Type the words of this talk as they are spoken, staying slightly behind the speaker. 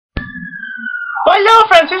Well, hello,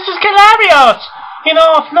 friends. This is Canelo.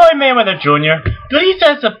 Floyd Mayweather Jr. believes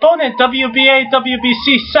that his opponent,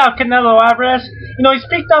 WBC South Canelo Alvarez, he's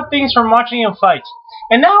picked up things from watching him fight.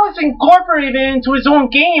 And now it's incorporated into his own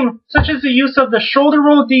game, such as the use of the shoulder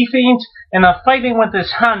roll defense and the fighting with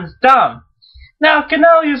his hands down. Now,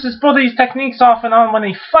 Canelo uses both of these techniques off and on when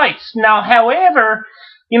he fights. Now, however,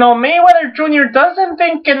 Mayweather Jr. doesn't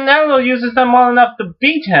think Canelo uses them well enough to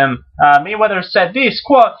beat him. Mayweather said this,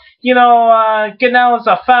 quote, Canelo's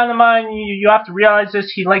a fan of mine. You have to realize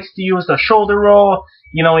this. He likes to use the shoulder roll.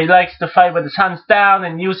 He likes to fight with his hands down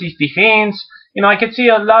and use his defense. I could see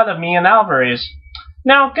a lot of me in Alvarez.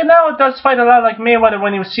 Now, Canelo does fight a lot like Mayweather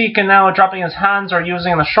when you see Canelo dropping his hands or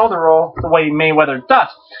using the shoulder roll the way Mayweather does.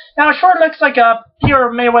 Now, it sure looks like a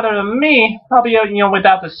pure Mayweather to me, albeit,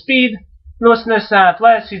 without the speed, looseness, and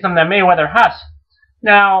athleticism that Mayweather has.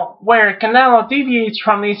 Now, where Canelo deviates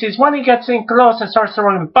from these is when he gets in close and starts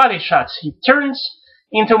throwing body shots. He turns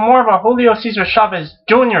into more of a Julio Cesar Chavez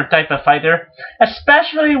Jr. type of fighter,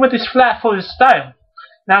 especially with his flat-footed style.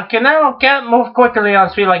 Now, Canelo can't move quickly on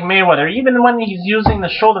speed like Mayweather, even when he's using the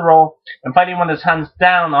shoulder roll and fighting with his hands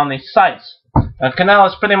down on his sides. Canelo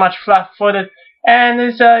is pretty much flat-footed and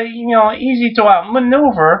is, easy to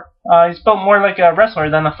outmaneuver. He's built more like a wrestler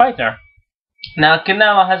than a fighter. Now,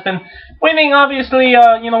 Canelo has been winning, obviously,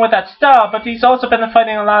 with that style, but he's also been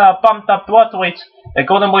fighting a lot of bumped-up welterweights that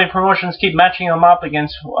Golden Boy Promotions keep matching him up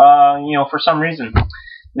against, for some reason.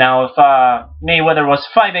 Now, if Mayweather was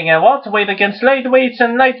fighting at welterweight against lightweights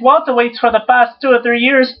and light welterweights for the past 2 or 3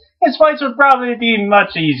 years, his fights would probably be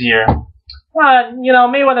much easier.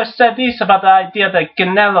 Mayweather said this about the idea that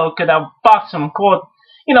Canelo could outbox him, quote,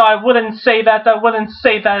 I wouldn't say that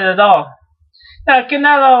at all. Now,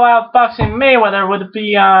 Canelo outboxing Mayweather would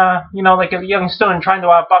be, like a young student trying to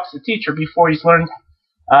outbox the teacher before he's learned,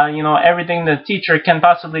 everything the teacher can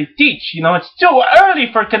possibly teach. It's too early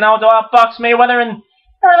for Canelo to outbox Mayweather, and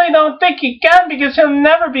I really don't think he can because he'll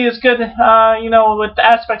never be as good, with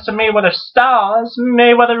aspects of Mayweather's style as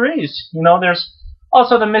Mayweather is. There's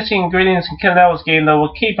also the missing ingredients in Canelo's game that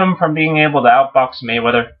will keep him from being able to outbox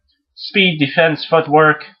Mayweather. Speed, defense,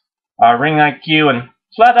 footwork, ring IQ, and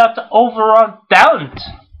flat-out overall talent.